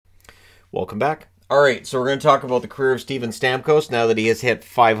Welcome back. All right, so we're going to talk about the career of Steven Stamkos now that he has hit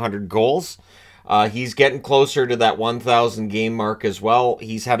 500 goals. He's getting closer to that 1,000 game mark as well.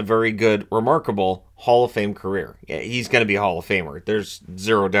 He's had a very good, remarkable Hall of Fame career. Yeah, he's going to be a Hall of Famer. There's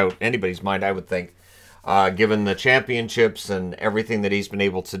zero doubt in anybody's mind, I would think, given the championships and everything that he's been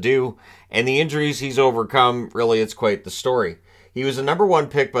able to do. And the injuries he's overcome, really, it's quite the story. He was a #1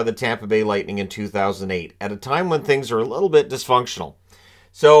 pick by the Tampa Bay Lightning in 2008, at a time when things are a little bit dysfunctional.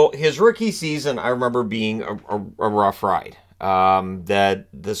 So his rookie season, I remember being a rough ride. That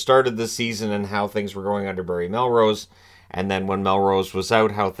the start of the season and how things were going under Barry Melrose, and then when Melrose was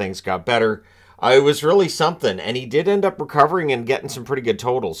out, how things got better. It was really something, and he did end up recovering and getting some pretty good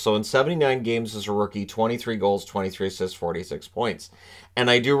totals. So in 79 games as a rookie, 23 goals, 23 assists, 46 points. And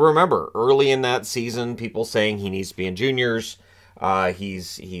I do remember early in that season, people saying he needs to be in juniors.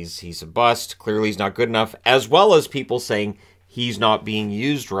 He's a bust. Clearly, he's not good enough. As well as people saying he's not being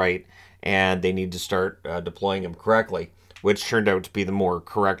used right, and they need to start deploying him correctly, which turned out to be the more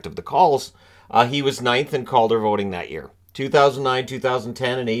correct of the calls. He was 9th in Calder voting that year. 2009,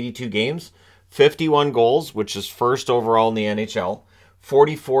 2010, and 82 games, 51 goals, which is first overall in the NHL,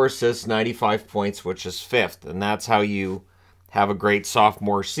 44 assists, 95 points, which is 5th, and that's how you have a great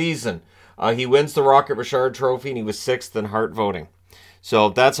sophomore season. He wins the Rocket Richard Trophy, and he was 6th in Hart voting. So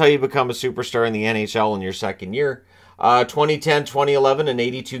that's how you become a superstar in the NHL in your second year. 2010, 2011, and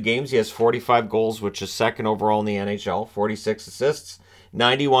 82 games, he has 45 goals, which is 2nd overall in the NHL, 46 assists,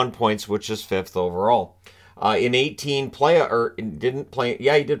 91 points, which is 5th overall. In 18 he did play in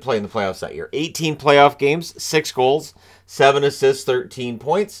the playoffs that year. 18 playoff games, 6 goals, 7 assists, 13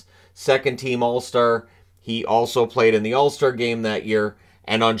 points. Second team All-Star. He also played in the All-Star game that year.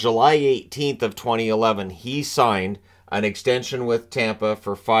 And on July 18th of 2011, he signed an extension with Tampa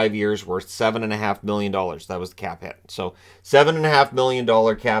for 5 years worth $7.5 million. That was the cap hit. So $7.5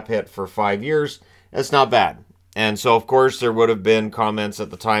 million cap hit for 5 years. That's not bad. And so, of course, there would have been comments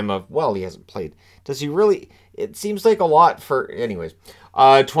at the time of, well, he hasn't played. Does he really? It seems like a lot for... Anyways,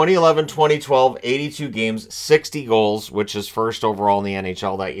 2011, 2012, 82 games, 60 goals, which is first overall in the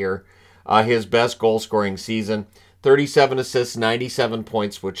NHL that year. His best goal-scoring season. 37 assists, 97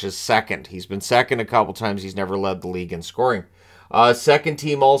 points, which is 2nd. He's been 2nd a couple times. He's never led the league in scoring. Second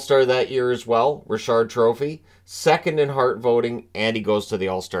team All-Star that year as well, Richard Trophy. 2nd in Hart voting, and he goes to the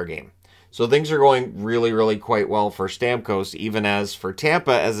All-Star game. So things are going really, really quite well for Stamkos, even as for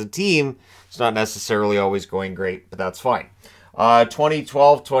Tampa as a team, it's not necessarily always going great, but that's fine.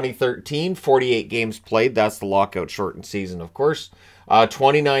 2012, 2013, 48 games played. That's the lockout shortened season, of course.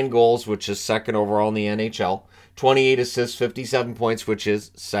 29 goals, which is 2nd overall in the NHL. 28 assists, 57 points, which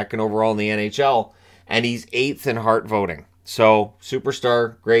is 2nd overall in the NHL. And he's 8th in Hart voting. So,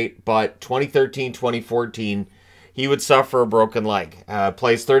 superstar, great. But 2013, 2014, he would suffer a broken leg.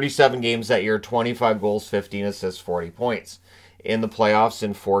 Plays 37 games that year, 25 goals, 15 assists, 40 points. In the playoffs,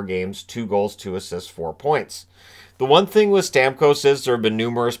 in 4 games, 2 goals, 2 assists, 4 points. The one thing with Stamkos is there have been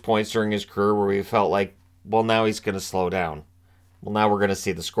numerous points during his career where we felt like, well, now he's going to slow down. Well, now we're going to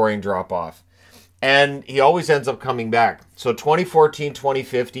see the scoring drop off. And he always ends up coming back. So 2014,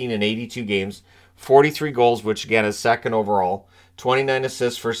 2015, in 82 games, 43 goals, which again is 2nd overall, 29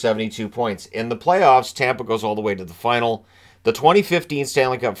 assists for 72 points. In the playoffs, Tampa goes all the way to the final. The 2015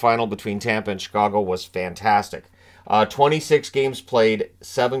 Stanley Cup final between Tampa and Chicago was fantastic. 26 games played,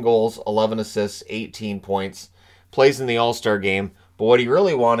 7 goals, 11 assists, 18 points. Plays in the All-Star game. But what he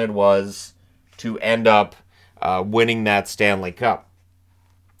really wanted was to end up winning that Stanley Cup.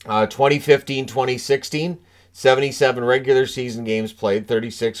 2015-2016, 77 regular season games played,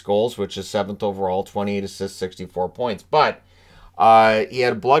 36 goals, which is 7th overall, 28 assists, 64 points. But he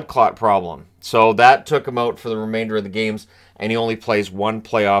had a blood clot problem. So that took him out for the remainder of the games, and he only plays 1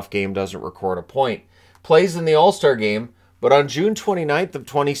 playoff game, doesn't record a point. Plays in the All-Star game, but on June 29th of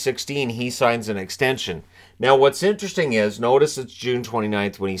 2016, he signs an extension. Now, what's interesting is, notice it's June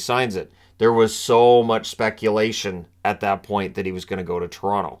 29th when he signs it. There was so much speculation at that point that he was going to go to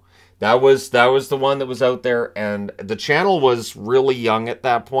Toronto. That was the one that was out there, and the channel was really young at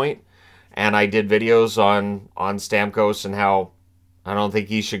that point. And I did videos on Stamkos and how I don't think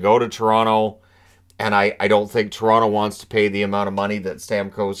he should go to Toronto, and I don't think Toronto wants to pay the amount of money that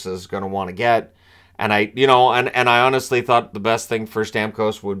Stamkos is going to want to get. And I honestly thought the best thing for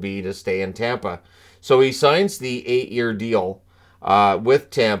Stamkos would be to stay in Tampa. So he signs the 8-year deal with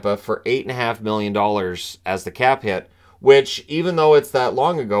Tampa for $8.5 million as the cap hit, which, even though it's that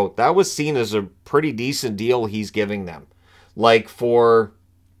long ago, that was seen as a pretty decent deal he's giving them. Like, for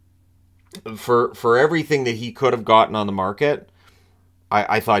everything that he could have gotten on the market,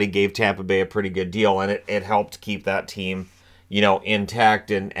 I thought he gave Tampa Bay a pretty good deal, and it helped keep that team, intact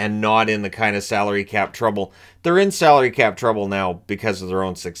and not in the kind of salary cap trouble. They're in salary cap trouble now because of their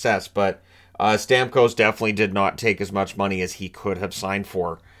own success, but Stamkos definitely did not take as much money as he could have signed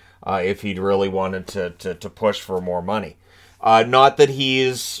for if he'd really wanted to push for more money. Not that he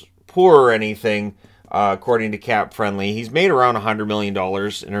is poor or anything, according to Cap Friendly. He's made around $100 million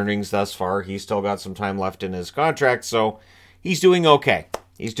in earnings thus far. He's still got some time left in his contract, so he's doing okay.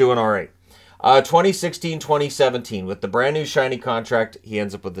 He's doing all right. 2016-2017, with the brand new shiny contract, he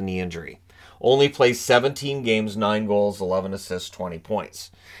ends up with a knee injury. Only plays 17 games, 9 goals, 11 assists, 20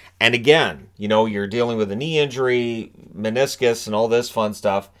 points. And again, you're dealing with a knee injury, meniscus, and all this fun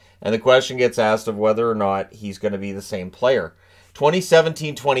stuff, and the question gets asked of whether or not he's going to be the same player.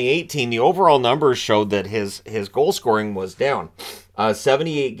 2017-2018, the overall numbers showed that his goal scoring was down.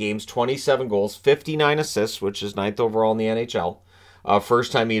 78 games, 27 goals, 59 assists, which is 9th overall in the NHL.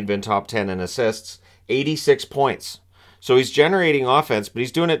 First time he had been top 10 in assists, 86 points. So he's generating offense, but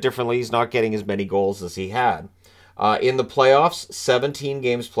he's doing it differently. He's not getting as many goals as he had. In the playoffs, 17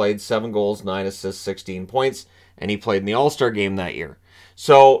 games played, 7 goals, 9 assists, 16 points, and he played in the All-Star game that year.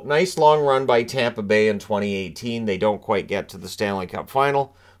 So, nice long run by Tampa Bay in 2018. They don't quite get to the Stanley Cup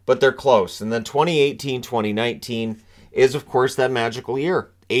final, but they're close. And then 2018-2019 is, of course, that magical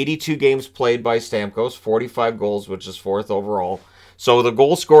year. 82 games played by Stamkos, 45 goals, which is 4th overall. So the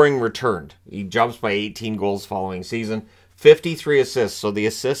goal scoring returned. He jumps by 18 goals following season. 53 assists, so the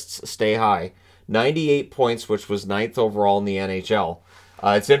assists stay high. 98 points, which was 9th overall in the NHL.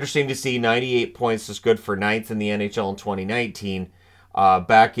 It's interesting to see 98 points is good for 9th in the NHL in 2019.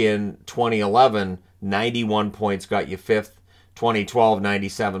 Back in 2011, 91 points got you 5th. 2012,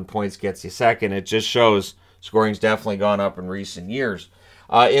 97 points gets you 2nd. It just shows scoring's definitely gone up in recent years.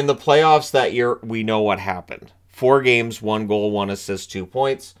 In the playoffs that year, we know what happened. 4 games, 1 goal, 1 assist, 2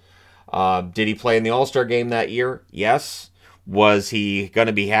 points. Did he play in the All-Star game that year? Yes. Was he going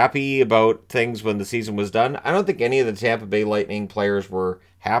to be happy about things when the season was done? I don't think any of the Tampa Bay Lightning players were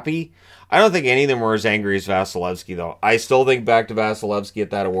happy. I don't think any of them were as angry as Vasilevsky, though. I still think back to Vasilevsky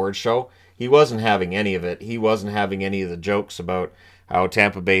at that awards show. He wasn't having any of it. He wasn't having any of the jokes about how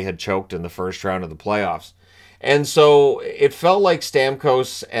Tampa Bay had choked in the first round of the playoffs. And so it felt like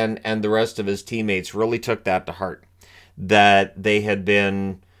Stamkos and the rest of his teammates really took that to heart, that they had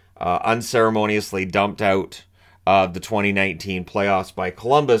been unceremoniously dumped out of the 2019 playoffs by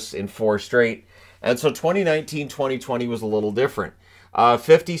Columbus in 4 straight. And so 2019-2020 was a little different.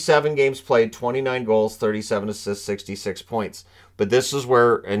 57 games played, 29 goals, 37 assists, 66 points. But this is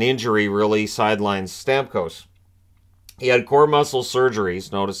where an injury really sidelines Stamkos. He had core muscle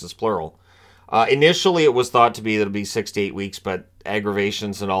surgeries, notice it's plural. Initially, it was thought to be that it'd be 6 to 8 weeks, but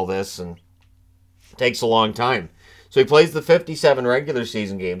aggravations and all this, and it takes a long time. So he plays the 57 regular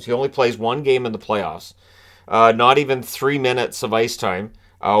season games. He only plays 1 game in the playoffs. Not even 3 minutes of ice time.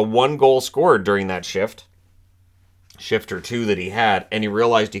 1 goal scored during that shift or 2 that he had, and he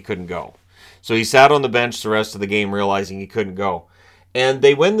realized he couldn't go. So he sat on the bench the rest of the game, realizing he couldn't go. And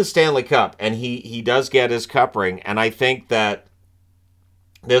they win the Stanley Cup, and he does get his cup ring, and I think that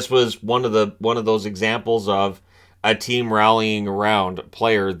this was one of those examples of a team rallying around a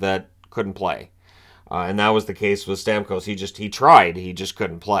player that couldn't play. And that was the case with Stamkos. He tried, he just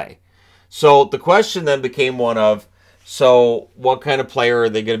couldn't play. So the question then became one of, so what kind of player are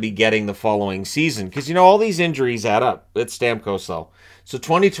they going to be getting the following season? Because, all these injuries add up. It's Stamkos, though. So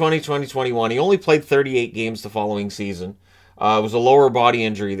 2020, 2021, he only played 38 games the following season. It was a lower body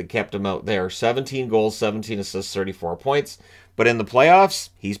injury that kept him out there. 17 goals, 17 assists, 34 points. But in the playoffs,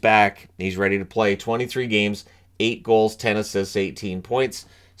 he's back. He's ready to play. 23 games, 8 goals, 10 assists, 18 points.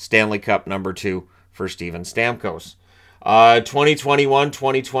 Stanley Cup number 2 for Steven Stamkos. 2021,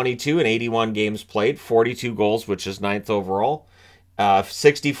 2022, and 81 games played. 42 goals, which is 9th overall.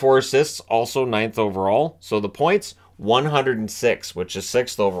 64 assists, also 9th overall. So the points, 106, which is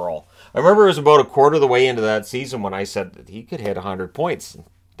 6th overall. I remember it was about a quarter of the way into that season when I said that he could hit 100 points.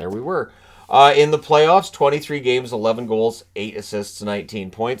 There we were. In the playoffs, 23 games, 11 goals, 8 assists,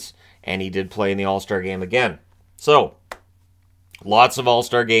 19 points, and he did play in the All-Star game again. So, lots of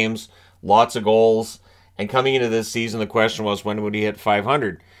All-Star games, lots of goals, and coming into this season, the question was, when would he hit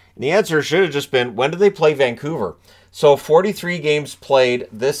 500? And the answer should have just been, when did they play Vancouver? So, 43 games played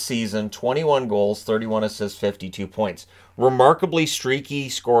this season, 21 goals, 31 assists, 52 points. Remarkably streaky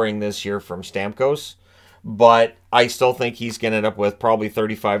scoring this year from Stamkos. But I still think he's going to end up with probably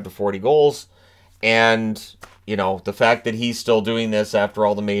 35 to 40 goals. And, the fact that he's still doing this after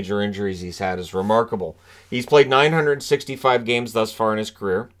all the major injuries he's had is remarkable. He's played 965 games thus far in his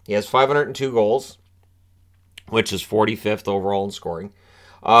career. He has 502 goals, which is 45th overall in scoring.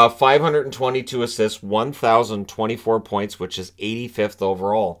 522 assists, 1,024 points, which is 85th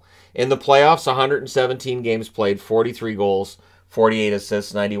overall. In the playoffs, 117 games played, 43 goals, 48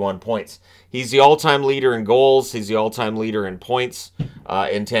 assists, 91 points. He's the all-time leader in goals. He's the all-time leader in points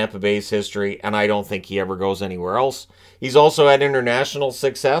in Tampa Bay's history, and I don't think he ever goes anywhere else. He's also had international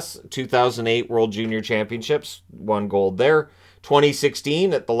success. 2008 World Junior Championships, won gold there.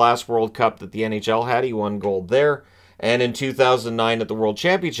 2016 at the last World Cup that the NHL had, he won gold there. And in 2009 at the World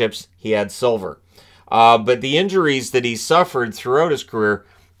Championships, he had silver. But the injuries that he suffered throughout his career,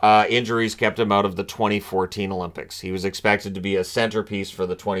 injuries kept him out of the 2014 Olympics. He was expected to be a centerpiece for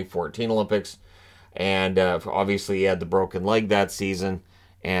the 2014 Olympics, and obviously he had the broken leg that season.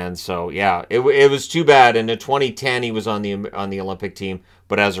 And so, yeah, it was too bad. And in 2010, he was on the Olympic team,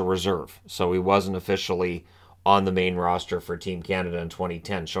 but as a reserve. So he wasn't officially on the main roster for Team Canada in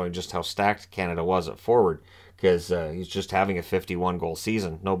 2010, showing just how stacked Canada was at forward, because he's just having a 51-goal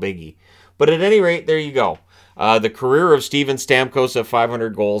season. No biggie. But at any rate, there you go. The career of Steven Stamkos at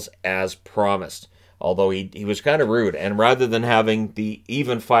 500 goals as promised. Although he was kind of rude. And rather than having the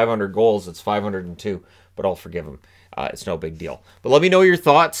even 500 goals, it's 502. But I'll forgive him. It's no big deal. But let me know your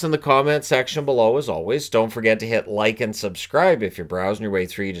thoughts in the comment section below, as always. Don't forget to hit like and subscribe if you're browsing your way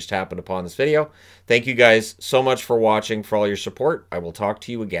through. You just happened upon this video. Thank you guys so much for watching, for all your support. I will talk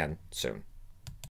to you again soon.